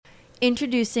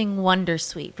Introducing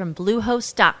Wondersuite from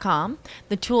Bluehost.com,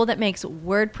 the tool that makes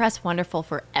WordPress wonderful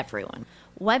for everyone.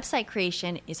 Website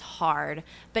creation is hard,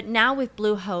 but now with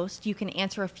Bluehost, you can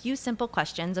answer a few simple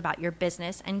questions about your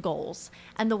business and goals,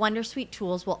 and the Wondersuite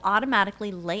tools will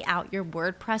automatically lay out your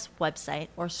WordPress website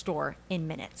or store in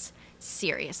minutes.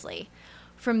 Seriously.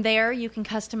 From there, you can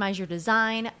customize your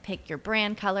design, pick your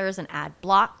brand colors, and add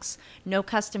blocks. No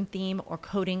custom theme or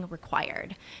coding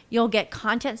required. You'll get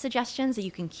content suggestions that you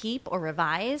can keep or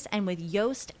revise, and with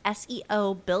Yoast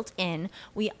SEO built in,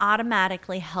 we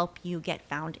automatically help you get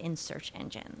found in search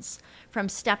engines. From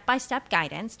step-by-step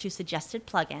guidance to suggested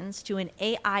plugins to an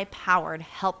AI-powered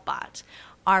help bot,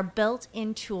 our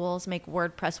built-in tools make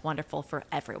WordPress wonderful for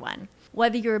everyone.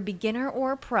 Whether you're a beginner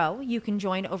or a pro, you can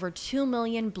join over 2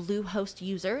 million Bluehost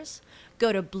users.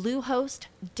 Go to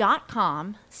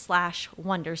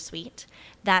bluehost.com/wondersuite.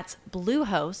 That's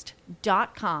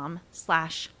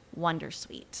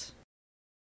bluehost.com/wondersuite.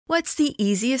 What's the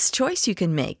easiest choice you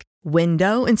can make?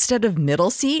 Window instead of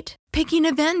middle seat? Picking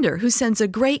a vendor who sends a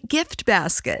great gift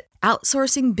basket?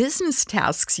 Outsourcing business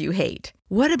tasks you hate?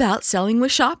 What about selling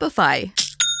with Shopify?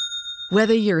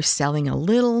 Whether you're selling a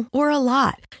little or a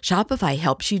lot, Shopify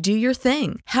helps you do your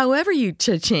thing, however you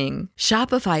cha-ching.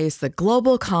 Shopify is the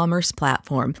global commerce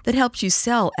platform that helps you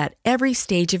sell at every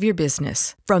stage of your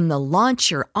business. From the launch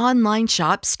your online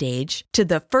shop stage to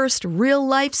the first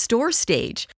real-life store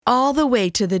stage, all the way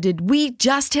to the did we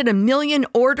just hit 1 million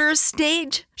orders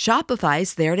stage?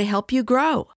 Shopify's there to help you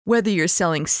grow. Whether you're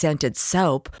selling scented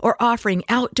soap or offering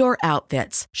outdoor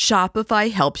outfits,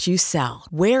 Shopify helps you sell.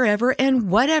 Wherever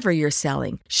and whatever you're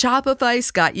selling,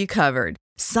 Shopify's got you covered.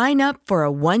 Sign up for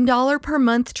a $1 per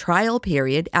month trial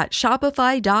period at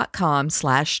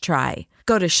shopify.com/try.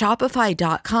 Go to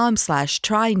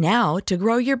shopify.com/try now to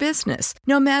grow your business,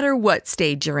 no matter what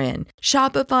stage you're in.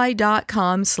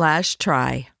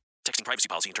 Shopify.com/try. Texting privacy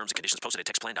policy and terms and conditions posted at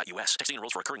textplan.us. Texting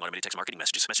enrolls for recurring automated text marketing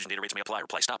messages. Message and data rates may apply.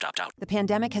 Reply stop to opt out. The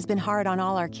pandemic has been hard on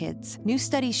all our kids. New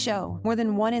studies show more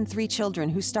than 1 in 3 children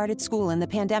who started school in the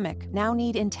pandemic now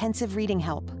need intensive reading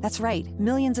help. That's right.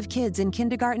 Millions of kids in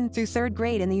kindergarten through 3rd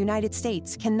grade in the United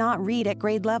States cannot read at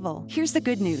grade level. Here's the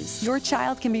good news. Your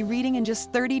child can be reading in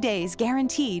just 30 days,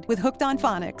 guaranteed, with Hooked on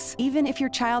Phonics. Even if your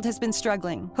child has been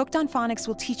struggling, Hooked on Phonics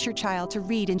will teach your child to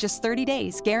read in just 30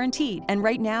 days, guaranteed. And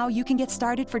right now, you can get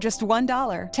started for just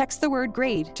 $1. Text the word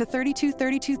GRADE to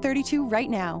 323232 right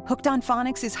now. Hooked on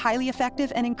Phonics is highly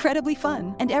effective and incredibly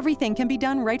fun, and everything can be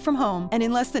done right from home and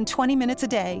in less than 20 minutes a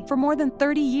day. For more than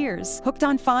 30 years, Hooked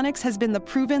on Phonics has been the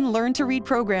proven learn-to-read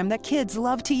program that kids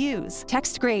love to use.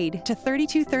 Text GRADE to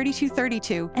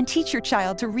 323232 and teach your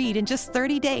child to read in just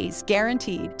 30 days,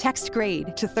 guaranteed. Text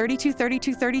GRADE to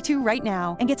 323232 right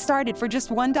now and get started for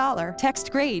just $1.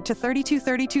 Text GRADE to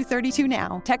 323232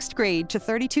 now. Text GRADE to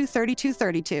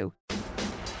 323232.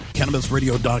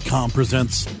 CannabisRadio.com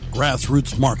presents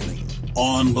Grassroots Marketing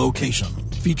on Location,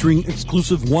 featuring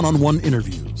exclusive one-on-one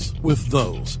interviews with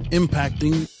those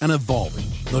impacting and evolving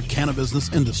the cannabis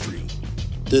business industry.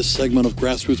 This segment of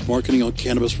Grassroots Marketing on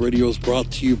Cannabis Radio is brought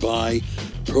to you by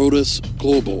Protus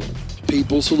Global,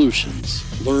 People Solutions.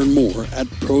 Learn more at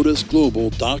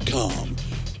protusglobal.com,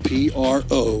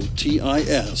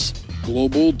 PROTIS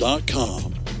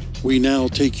global.com. We now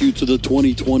take you to the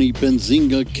 2020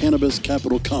 Benzinga Cannabis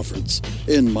Capital Conference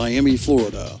in Miami,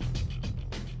 Florida.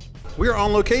 We are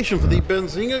on location for the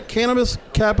Benzinga Cannabis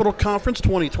Capital Conference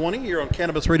 2020 here on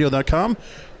CannabisRadio.com.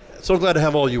 So glad to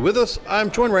have all you with us. I'm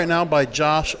joined right now by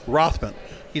Josh Rothman.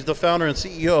 He's the founder and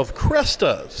CEO of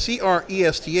Cresta,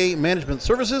 CRESTA Management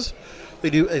Services.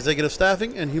 They do executive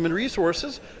staffing and human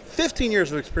resources, 15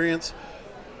 years of experience.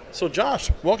 So Josh,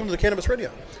 welcome to the Cannabis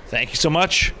Radio. Thank you so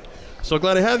much. So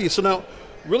glad to have you. So now,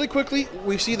 really quickly,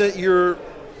 we see that you're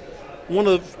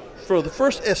for the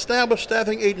first established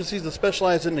staffing agencies that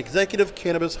specialize in executive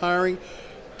cannabis hiring.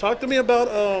 Talk to me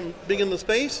about being in the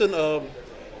space, and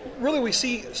really we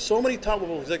see so many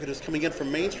top-level executives coming in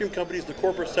from mainstream companies, the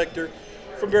corporate sector,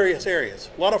 from various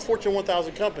areas. A lot of Fortune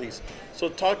 1000 companies. So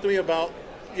talk to me about,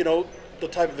 the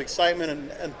type of excitement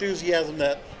and enthusiasm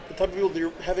that the type of people that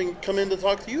you're having come in to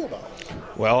talk to you about.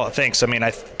 Well, thanks. I mean, I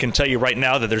can tell you right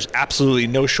now that there's absolutely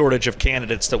no shortage of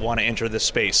candidates that want to enter this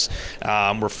space.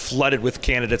 We're flooded with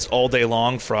candidates all day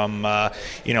long from,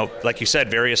 like you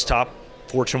said, various top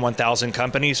Fortune 1000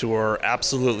 companies who are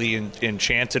absolutely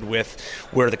enchanted with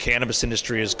where the cannabis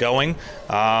industry is going.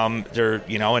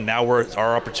 And now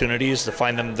our opportunity is to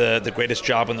find them the greatest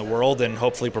job in the world and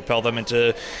hopefully propel them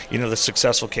into, the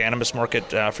successful cannabis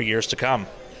market for years to come.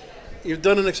 You've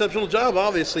done an exceptional job,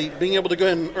 obviously, being able to go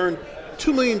ahead and earn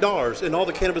 $2 million in all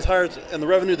the cannabis hires and the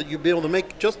revenue that you've been able to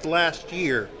make just last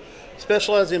year.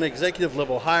 specializing in executive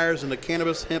level hires in the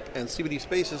cannabis, hemp, and CBD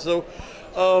spaces. So,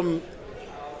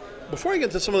 before I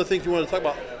get to some of the things you want to talk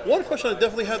about, one question I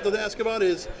definitely have to ask about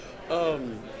is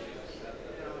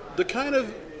the kind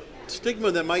of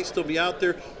stigma that might still be out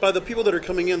there by the people that are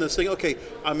coming in and saying, okay,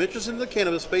 I'm interested in the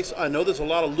cannabis space. I know there's a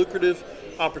lot of lucrative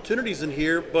opportunities in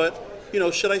here, but,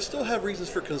 should I still have reasons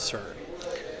for concern?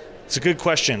 It's a good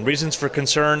question. Reasons for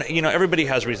concern. Everybody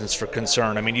has reasons for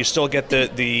concern. I mean, you still get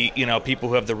the people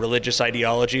who have the religious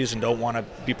ideologies and don't want to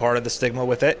be part of the stigma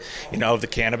with it, of the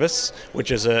cannabis,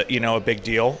 which is a big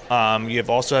deal. You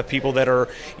also have people that are,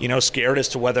 scared as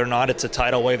to whether or not it's a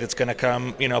tidal wave that's going to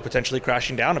come, potentially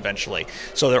crashing down eventually.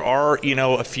 So there are,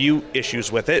 a few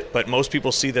issues with it, but most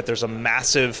people see that there's a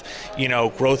massive,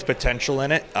 growth potential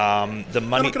in it. The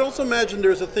money. And I can also imagine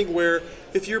there's a thing where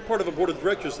if you're part of a board of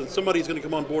directors, then somebody's going to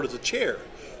come on board as a chair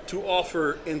to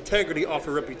offer integrity,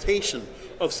 offer reputation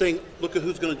of saying, look at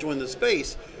who's going to join this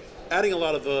space, adding a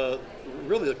lot of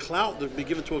really the clout that would be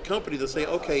given to a company to say,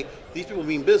 okay, these people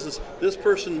mean business. This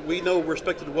person we know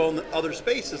respected well in other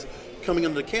spaces, coming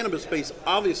into the cannabis space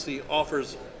obviously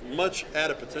offers much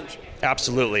added potential.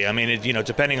 Absolutely. I mean,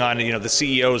 depending on, the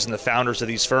CEOs and the founders of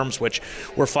these firms, which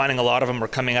we're finding a lot of them are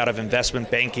coming out of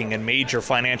investment banking and major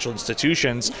financial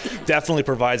institutions, definitely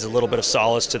provides a little bit of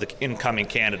solace to the incoming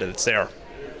candidate that's there.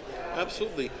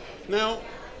 Absolutely. Now,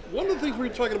 one of the things we're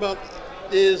talking about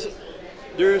is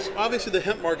there's obviously the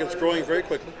hemp market's growing very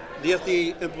quickly. The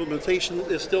FDA implementation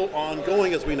is still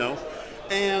ongoing, as we know,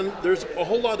 and there's a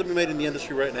whole lot to be made in the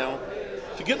industry right now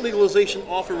to get legalization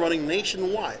off and running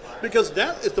nationwide, because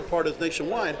that is the part that's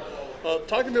nationwide.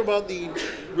 Talk to me about the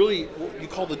really what you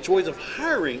call the joys of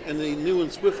hiring in the new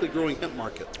and swiftly growing hemp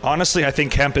market. Honestly, I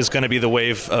think hemp is going to be the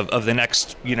wave of the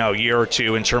next year or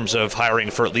two in terms of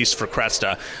hiring for at least for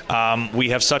Cresta. We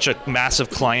have such a massive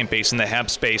client base in the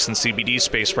hemp space and CBD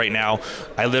space right now.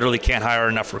 I literally can't hire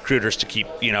enough recruiters to keep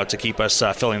us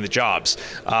filling the jobs.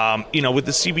 With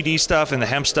the CBD stuff and the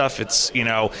hemp stuff,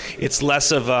 it's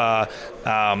less of a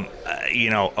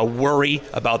worry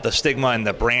about the stigma and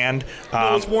the brand.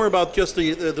 It's more about just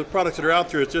the products that are out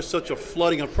there. It's just such a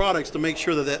flooding of products to make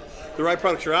sure that the right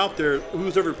products are out there.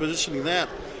 Who's ever positioning that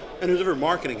and who's ever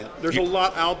marketing it? There's a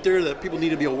lot out there that people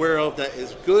need to be aware of that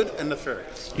is good and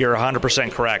nefarious. You're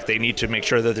 100% correct. They need to make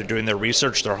sure that they're doing their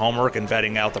research, their homework, and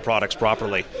vetting out the products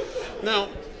properly. Now,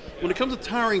 when it comes to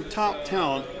hiring top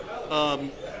talent,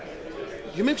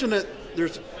 you mentioned that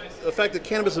there's the fact that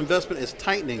cannabis investment is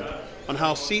tightening on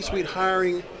how C-suite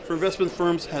hiring for investment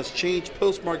firms has changed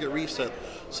post-market reset.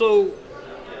 So,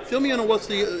 fill me in on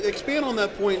expand on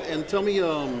that point and tell me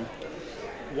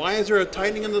why is there a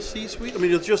tightening in the C-suite? I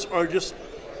mean, it's just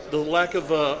the lack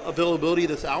of availability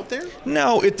that's out there?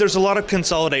 No, there's a lot of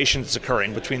consolidation that's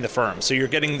occurring between the firms. So you're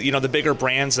getting, the bigger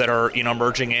brands that are,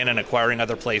 merging in and acquiring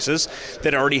other places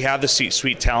that already have the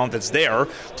C-suite talent that's there.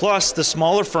 Plus, the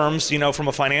smaller firms, from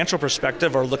a financial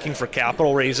perspective, are looking for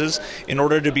capital raises in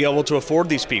order to be able to afford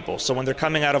these people. So when they're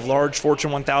coming out of large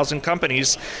Fortune 1000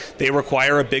 companies, they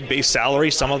require a big base salary.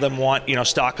 Some of them want,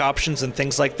 stock options and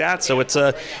things like that. So it's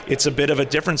a bit of a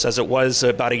difference as it was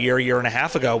about a year and a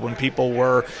half ago when people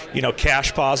were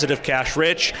cash positive, cash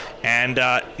rich, and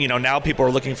now people are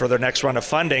looking for their next run of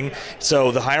funding.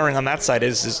 So the hiring on that side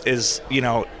is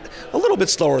a little bit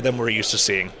slower than we're used to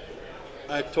seeing.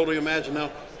 I totally imagine. Now,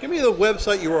 give me the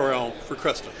website URL for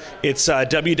Cresta. It's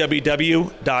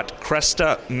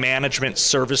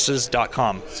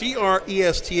www.crestamanagementservices.com.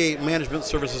 CRESTA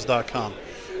managementservices.com.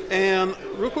 And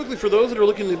real quickly, for those that are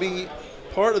looking to be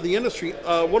part of the industry,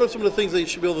 what are some of the things they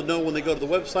should be able to know when they go to the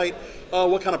website?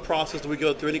 What kind of process do we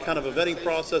go through? Any kind of a vetting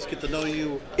process, get to know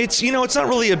you? It's not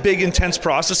really a big, intense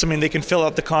process. I mean, they can fill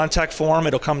out the contact form.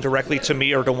 It'll come directly to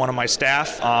me or to one of my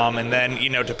staff. And then,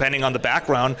 depending on the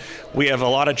background, we have a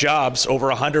lot of jobs, over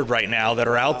 100 right now, that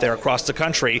are out there across the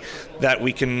country that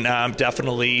we can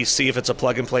definitely see if it's a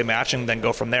plug-and-play match and then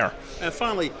go from there. And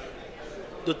finally,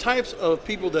 the types of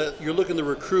people that you're looking to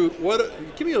recruit,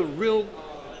 give me a real...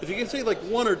 If you can say like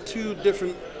one or two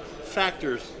different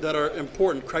factors that are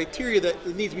important, criteria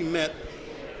that needs to be met,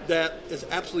 that is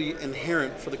absolutely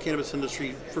inherent for the cannabis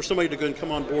industry, for somebody to go and come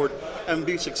on board and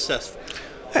be successful.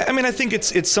 I mean, I think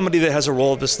it's somebody that has a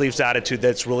roll up the sleeves attitude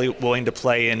that's really willing to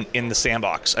play in the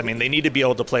sandbox. I mean, they need to be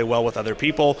able to play well with other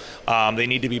people. They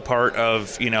need to be part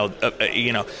of,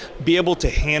 be able to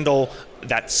handle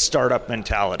that startup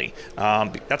mentality.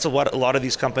 That's what a lot of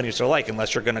these companies are like,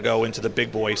 unless you're going to go into the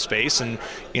big boy space and,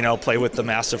 play with the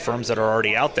massive firms that are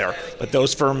already out there. But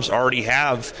those firms already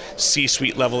have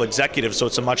C-suite level executives, so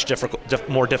it's a much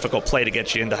more difficult play to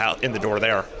get you in the door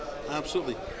there.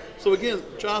 Absolutely. So again,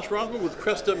 Josh Rosman with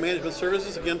Cresta Management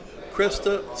Services. Again,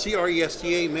 Cresta,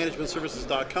 CRESTA,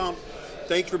 managementservices.com.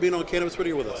 Thank you for being on Cannabis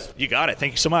Radio with us. You got it.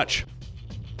 Thank you so much.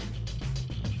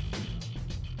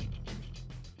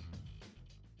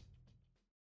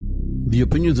 The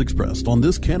opinions expressed on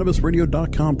this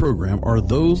CannabisRadio.com program are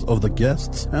those of the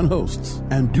guests and hosts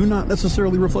and do not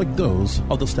necessarily reflect those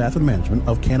of the staff and management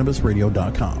of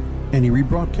CannabisRadio.com. Any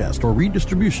rebroadcast or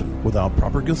redistribution without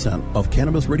proper consent of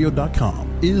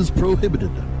CannabisRadio.com is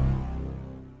prohibited.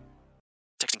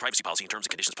 Texting privacy policy and terms and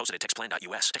conditions posted at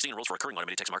textplan.us. Texting enrolls for recurring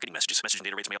automated text marketing messages. Message and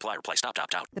data rates may apply. Reply stop to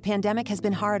opt out. The pandemic has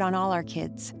been hard on all our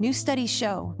kids. New studies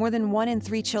show more than 1 in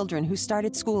 3 children who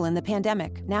started school in the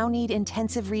pandemic now need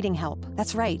intensive reading help.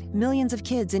 That's right. Millions of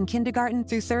kids in kindergarten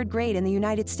through 3rd grade in the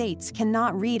United States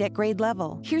cannot read at grade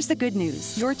level. Here's the good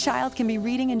news. Your child can be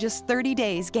reading in just 30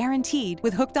 days, guaranteed,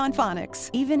 with Hooked on Phonics.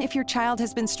 Even if your child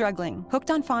has been struggling, Hooked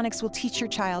on Phonics will teach your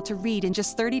child to read in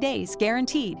just 30 days,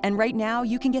 guaranteed. And right now,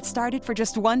 you can get started for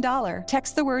just $1.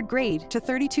 Text the word GRADE to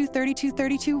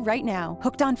 323232 right now.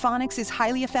 Hooked on Phonics is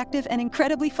highly effective and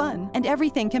incredibly fun, and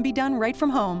everything can be done right from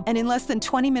home and in less than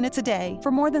 20 minutes a day.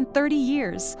 For more than 30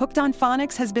 years, Hooked on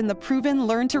Phonics has been the proven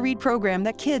learn-to-read program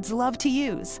that kids love to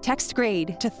use. Text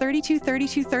GRADE to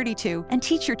 323232 and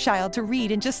teach your child to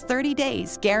read in just 30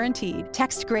 days, guaranteed.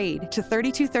 Text GRADE to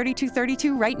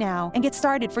 323232 right now and get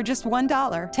started for just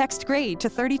 $1. Text GRADE to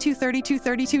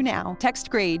 323232 now. Text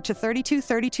GRADE to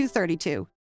 323232.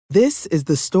 This is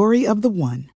the story of the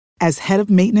one. As head of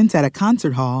maintenance at a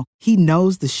concert hall, he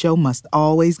knows the show must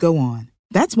always go on.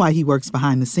 That's why he works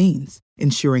behind the scenes,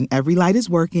 ensuring every light is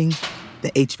working,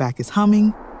 the HVAC is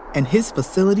humming, and his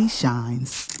facility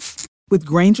shines. With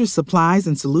Grainger's supplies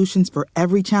and solutions for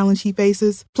every challenge he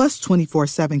faces, plus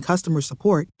 24/7 customer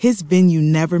support, his venue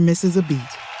never misses a beat.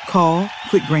 Call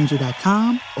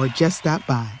quickgrainger.com or just stop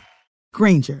by.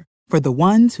 Grainger, for the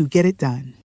ones who get it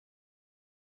done.